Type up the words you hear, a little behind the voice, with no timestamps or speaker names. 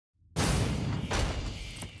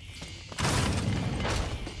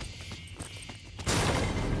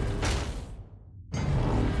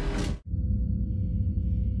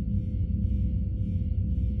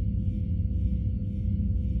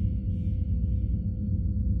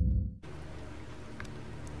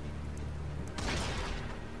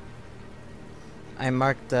I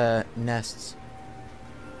marked the nests.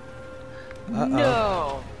 Uh-oh.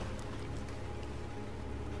 No.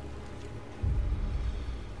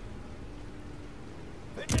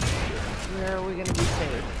 Where are we gonna be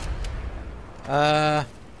safe?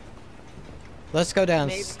 Let's go down.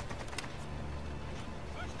 Maybe.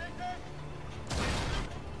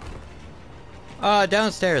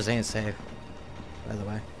 Downstairs ain't safe, by the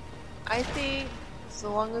way. I think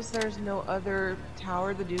so long as there's no other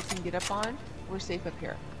tower the dude can get up on, we're safe up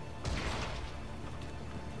here.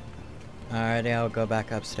 Alrighty, I'll go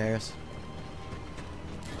back upstairs.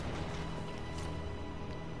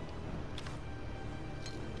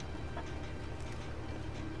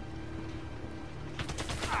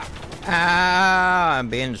 Ah, I'm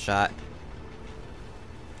being shot.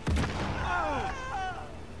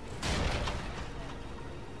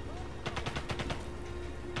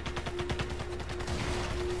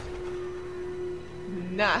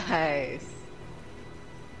 Nice.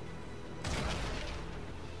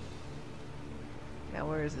 Now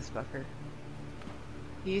where is this fucker?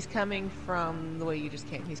 He's coming from the way you just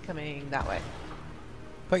came. He's coming that way.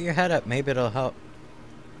 Put your head up, maybe it'll help.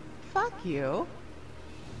 Fuck you.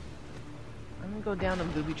 I'm gonna go down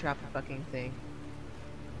and booby trap the fucking thing.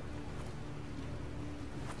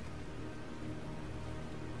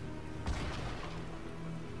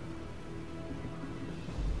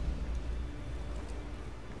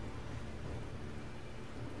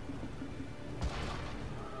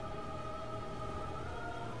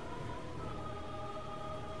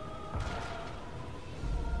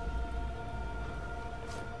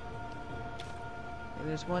 And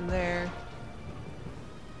there's one there.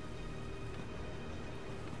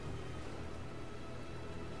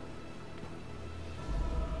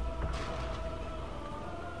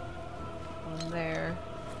 One there.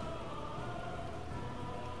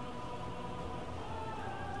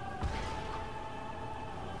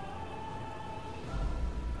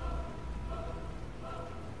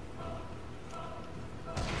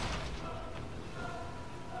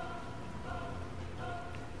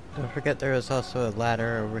 Don't forget there is also a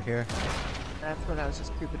ladder over here. That's what I was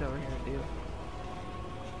just creeping over here to do.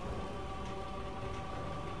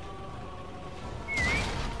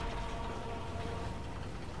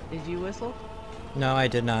 Did you whistle? No, I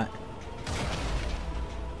did not.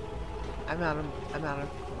 I'm out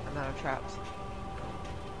of traps.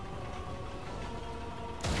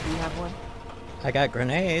 Do you have one? I got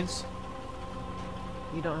grenades.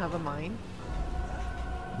 You don't have a mine?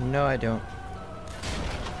 No, I don't.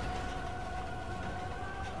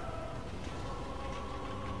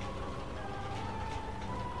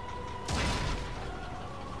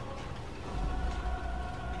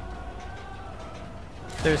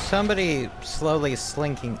 There's somebody slowly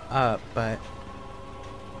slinking up, but...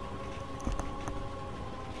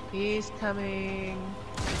 He's coming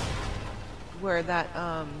where that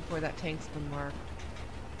tank's been marked.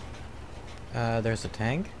 There's a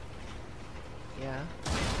tank? Yeah.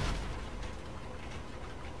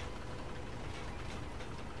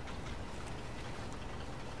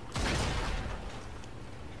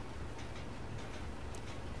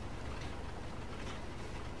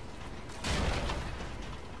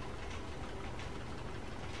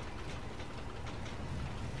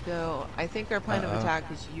 So I think our plan of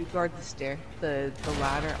attack is you guard the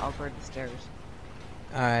ladder, I'll guard the stairs.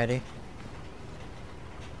 Alrighty.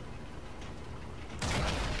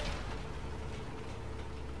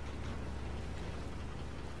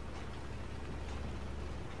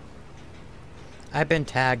 I've been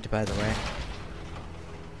tagged, by the way.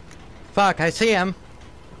 Fuck, I see him!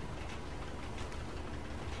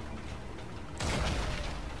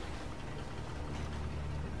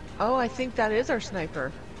 Oh, I think that is our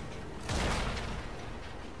sniper.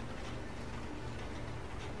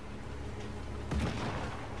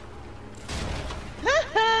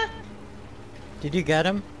 Did you get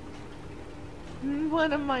him?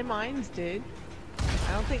 One of my mines did.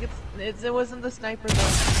 I don't think it wasn't the sniper though.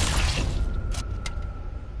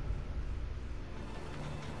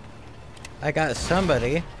 I got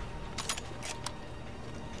somebody.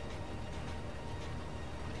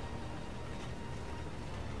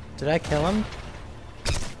 Did I kill him?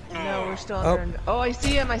 No, we're still under. Oh, I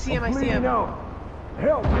see him! I see him! I see him! No.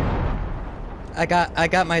 Help! I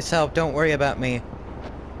got myself. Don't worry about me.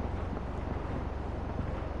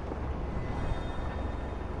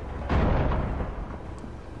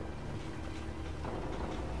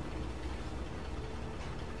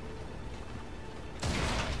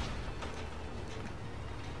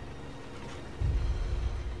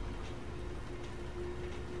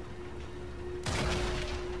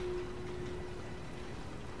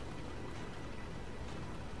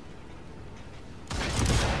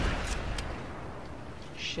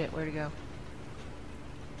 shit, where'd he go?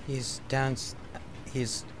 He's down.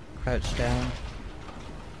 He's crouched down.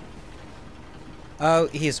 Oh,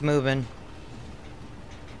 he's moving.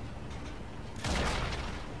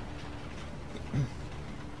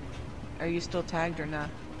 Are you still tagged or not?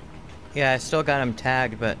 Yeah, I still got him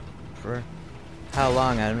tagged, but for how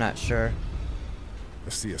long, I'm not sure. I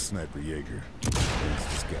see a sniper Jaeger. Things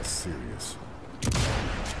just got serious. I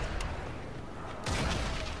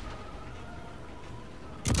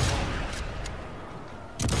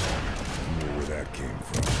wonder where that came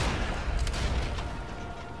from.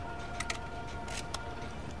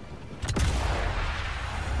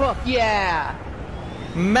 Fuck yeah!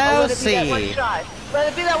 Mousy! Let it be that one shot!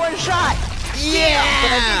 Let it be that one shot!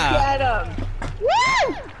 Yeah! Get him!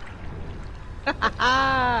 Woo!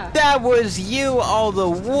 That was you all the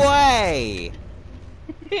way!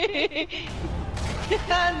 Nice!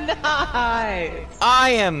 I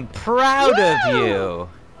am proud of you!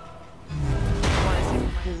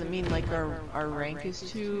 Does it mean like our rank is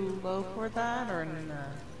too low for that, or no?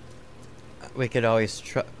 We could always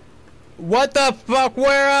try. What the fuck?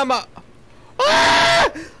 Where am I?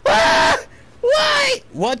 Ah! Ah! Why?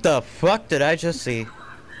 What the fuck did I just see?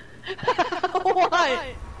 What?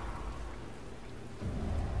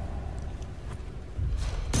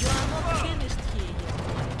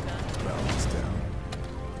 Balance down.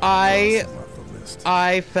 I Off the list.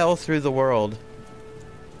 fell through the world.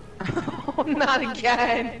 Oh, not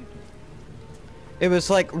again! It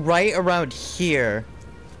was like right around here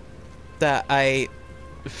that I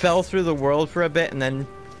fell through the world for a bit and then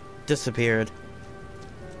disappeared.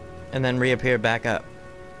 And then reappeared back up.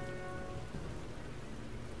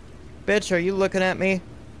 Bitch, are you looking at me?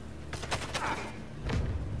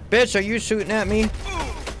 Bitch, are you shooting at me?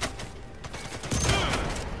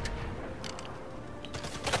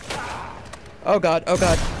 Oh god, oh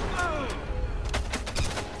god.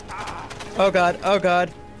 Oh god, oh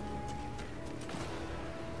god.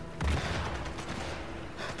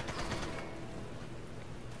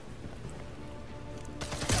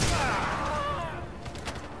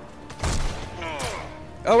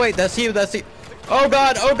 Oh wait, that's you, that's you. Oh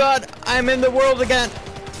god, I'm in the world again.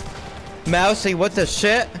 Mousy, what the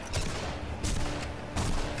shit?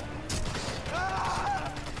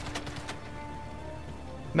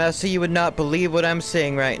 Mousy, you would not believe what I'm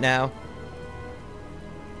seeing right now.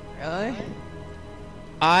 Really?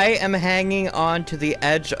 I am hanging on to the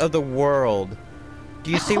edge of the world.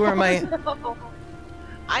 Do you see where my... No.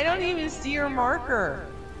 I don't even see your marker.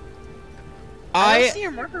 I don't see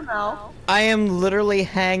your marker, Mel. I am literally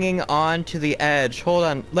hanging on to the edge. Hold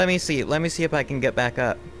on, let me see if I can get back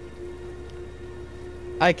up.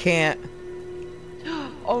 I can't.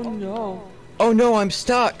 Oh no. Oh no, I'm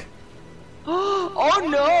stuck. Oh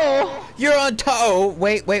no! You're on top. Oh,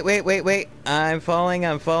 wait. I'm falling,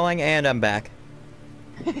 and I'm back.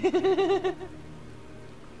 By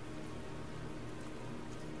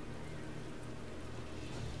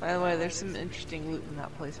the way, there's some interesting loot in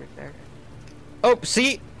that place right there. Oh,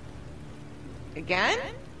 see? Again?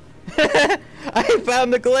 I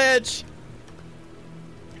found the glitch.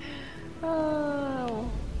 Oh.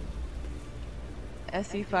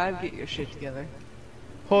 SE5, get your shit together.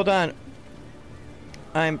 Hold on.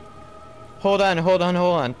 Hold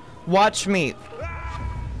on. Watch me.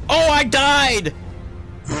 Oh, I died!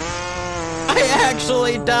 I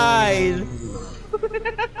actually died!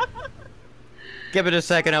 Give it a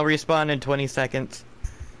second, I'll respawn in 20 seconds.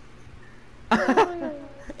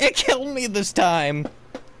 It killed me this time!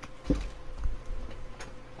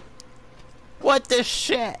 What the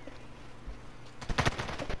shit?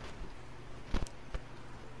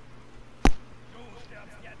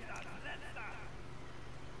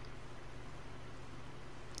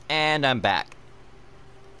 And I'm back.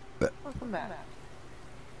 Welcome back.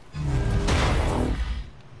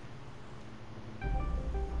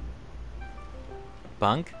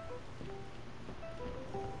 Bunk?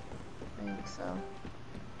 I think so.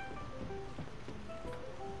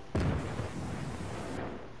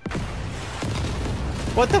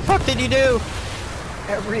 What the fuck did you do?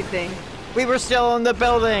 Everything. We were still in the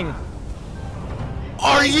building.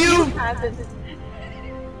 Are you?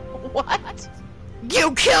 What?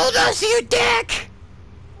 You killed us, you dick!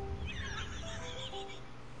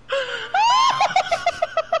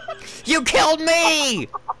 You killed me!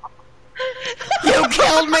 You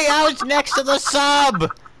killed me! I was next to the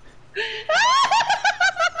sub!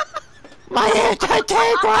 My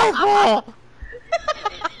anti-tank rifle!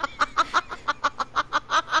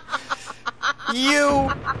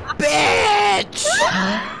 You bitch!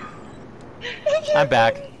 I'm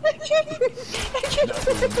back.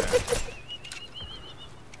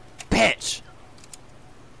 Bitch!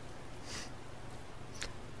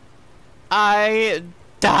 I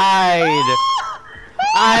died.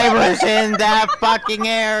 I was in that fucking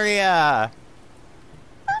area.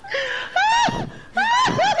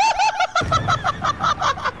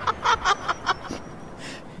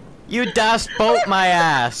 You dust boat my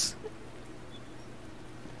ass.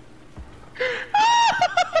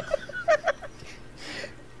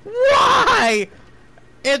 Why?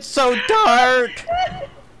 It's so dark.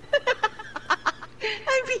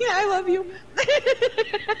 I mean, I love you.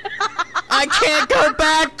 I can't go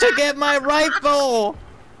back to get my rifle.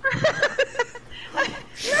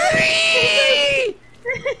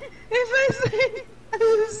 If I say I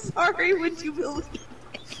was sorry, would you believe it?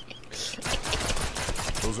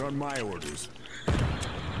 Those aren't my orders.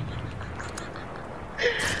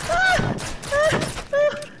 Oh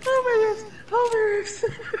my goodness. Oh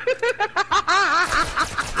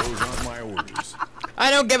Those aren't my orders.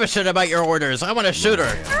 I don't give a shit about your orders. I want to shoot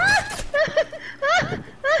her.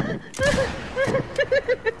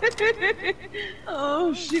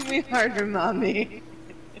 Oh, shoot me harder, mommy.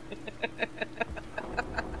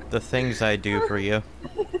 The things I do for you.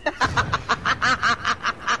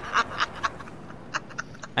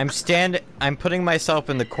 I'm putting myself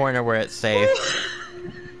in the corner where it's safe.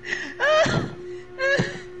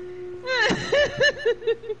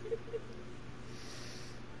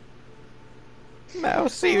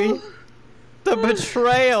 Mousy, the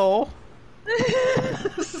betrayal.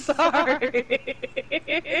 Sorry.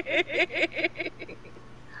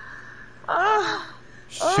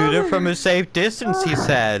 Shoot it from a safe distance, he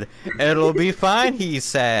said. It'll be fine, he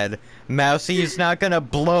said. Mousy's not gonna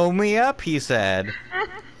blow me up, he said.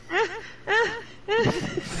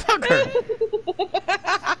 Fuck her.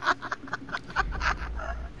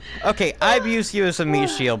 Okay, I've used you as a meat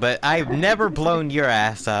shield, but I've never blown your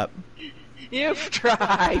ass up. You've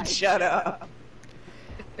tried. Shut up.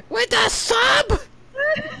 With a sub?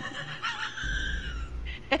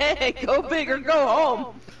 Hey, go big or go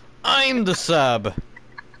home. I'm the sub.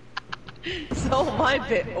 So my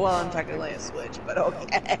bit. Well, I'm technically a switch, but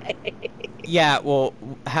okay. Yeah, well,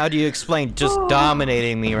 how do you explain just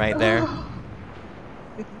dominating me right there?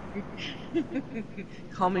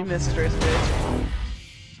 Call me mistress, bitch.